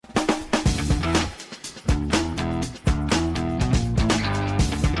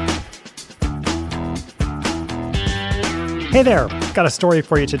Hey there, got a story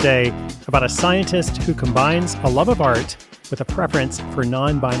for you today about a scientist who combines a love of art with a preference for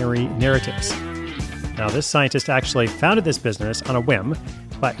non-binary narratives. Now, this scientist actually founded this business on a whim,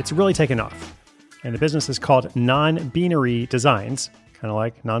 but it's really taken off. And the business is called Nonbinary Designs, kind of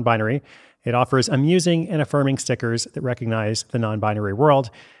like non-binary. It offers amusing and affirming stickers that recognize the non-binary world.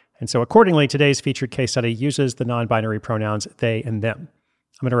 And so accordingly, today's featured case study uses the non-binary pronouns they and them.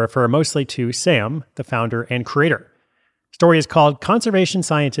 I'm going to refer mostly to Sam, the founder and creator. Story is called Conservation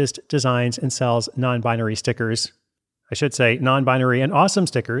Scientist Designs and Sells Non-Binary Stickers. I should say non-binary and awesome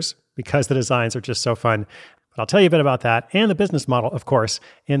stickers because the designs are just so fun. But I'll tell you a bit about that and the business model, of course,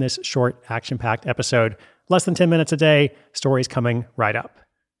 in this short, action-packed episode. Less than 10 minutes a day, stories coming right up.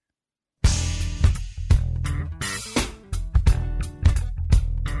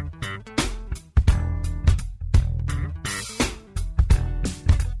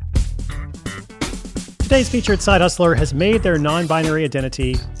 Today's featured side hustler has made their non-binary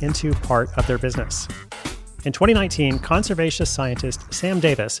identity into part of their business. In 2019, conservation scientist Sam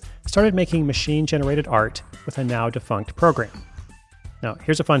Davis started making machine-generated art with a now-defunct program. Now,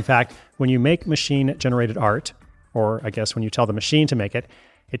 here's a fun fact. When you make machine-generated art, or I guess when you tell the machine to make it,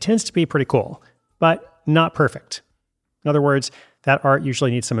 it tends to be pretty cool, but not perfect. In other words, that art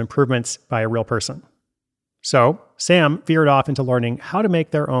usually needs some improvements by a real person. So, Sam veered off into learning how to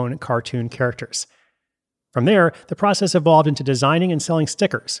make their own cartoon characters. From there, the process evolved into designing and selling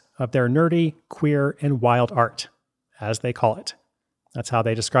stickers of their nerdy, queer, and wild art, as they call it. That's how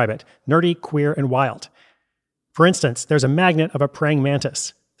they describe it. Nerdy, queer, and wild. For instance, there's a magnet of a praying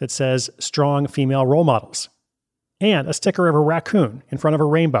mantis that says strong female role models, and a sticker of a raccoon in front of a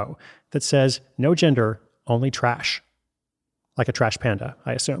rainbow that says no gender, only trash. Like a trash panda,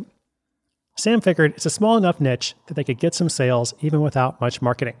 I assume. Sam figured it's a small enough niche that they could get some sales even without much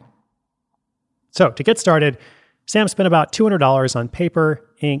marketing. So, to get started, Sam spent about $200 on paper,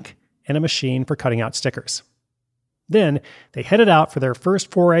 ink, and a machine for cutting out stickers. Then, they headed out for their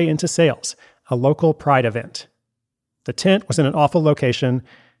first foray into sales, a local Pride event. The tent was in an awful location.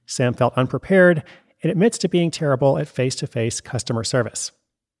 Sam felt unprepared and admits to being terrible at face-to-face customer service.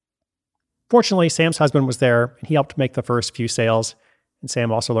 Fortunately, Sam's husband was there, and he helped make the first few sales. And Sam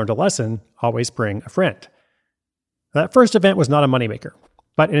also learned a lesson: always bring a friend. That first event was not a moneymaker,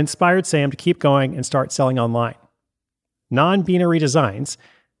 but it inspired Sam to keep going and start selling online. Nonbinary Designs,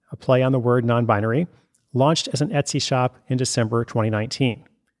 a play on the word non-binary, launched as an Etsy shop in December 2019.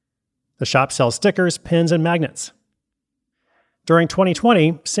 The shop sells stickers, pins, and magnets. During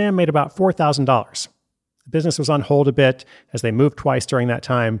 2020, Sam made about $4,000. The business was on hold a bit as they moved twice during that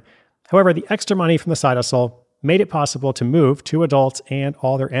time. However, the extra money from the side hustle made it possible to move 2 adults and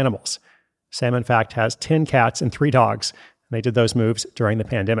all their animals. Sam, in fact, has 10 cats and 3 dogs. They did those moves during the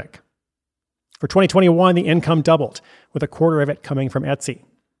pandemic. For 2021, the income doubled, with a quarter of it coming from Etsy.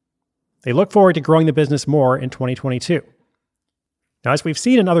 They look forward to growing the business more in 2022. Now, as we've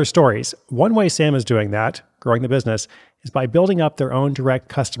seen in other stories, one way Sam is doing that, growing the business, is by building up their own direct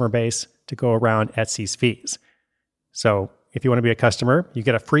customer base to go around Etsy's fees. So, if you want to be a customer, you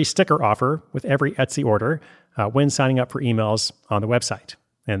get a free sticker offer with every Etsy order when signing up for emails on the website.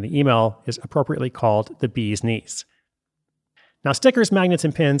 And the email is appropriately called the bee's knees. Now, stickers, magnets,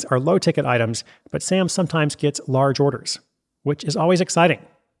 and pins are low-ticket items, but Sam sometimes gets large orders, which is always exciting.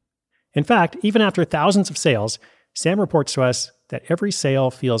 In fact, even after thousands of sales, Sam reports to us that every sale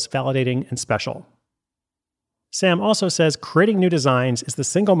feels validating and special. Sam also says creating new designs is the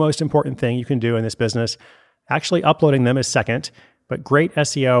single most important thing you can do in this business. Actually uploading them is second, but great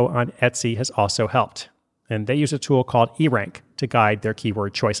SEO on Etsy has also helped. And they use a tool called eRank to guide their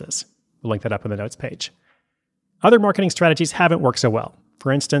keyword choices. We'll link that up in the notes page. Other marketing strategies haven't worked so well.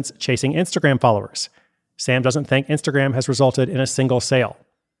 For instance, chasing Instagram followers. Sam doesn't think Instagram has resulted in a single sale.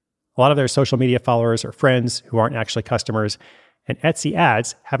 A lot of their social media followers are friends who aren't actually customers, and Etsy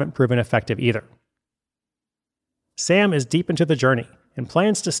ads haven't proven effective either. Sam is deep into the journey and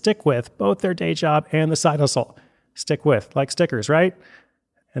plans to stick with both their day job and the side hustle. Stick with, like stickers, right?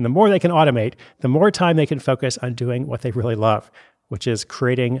 And the more they can automate, the more time they can focus on doing what they really love, which is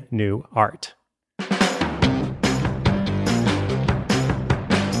creating new art.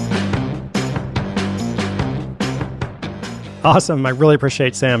 Awesome. I really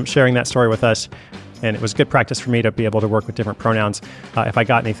appreciate Sam sharing that story with us. And it was good practice for me to be able to work with different pronouns. If I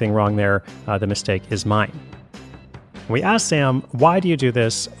got anything wrong there, the mistake is mine. We asked Sam, why do you do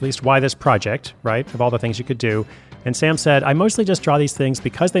this? At least why this project, right? Of all the things you could do. And Sam said, I mostly just draw these things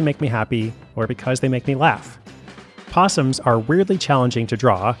because they make me happy or because they make me laugh. Possums are weirdly challenging to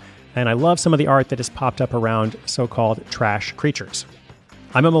draw, and I love some of the art that has popped up around so-called trash creatures.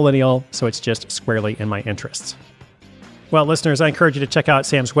 I'm a millennial, so it's just squarely in my interests. Well, listeners, I encourage you to check out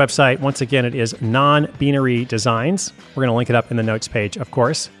Sam's website. Once again, it is Nonbinary Designs. We're going to link it up in the notes page, of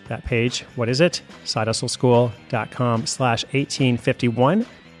course. That page, what is it? sidehustleschool.com/1851. And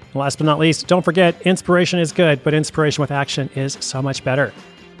last but not least, don't forget, inspiration is good, but inspiration with action is so much better.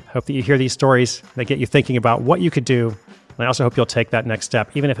 Hope that you hear these stories that get you thinking about what you could do. And I also hope you'll take that next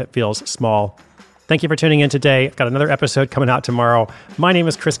step, even if it feels small. Thank you for tuning in today. I've got another episode coming out tomorrow. My name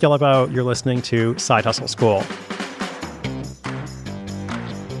is Chris Guillebeau. You're listening to Side Hustle School.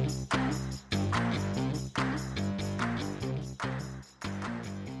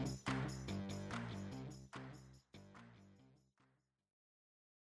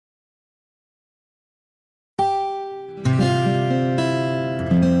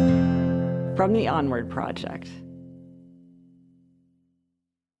 From the Onward Project.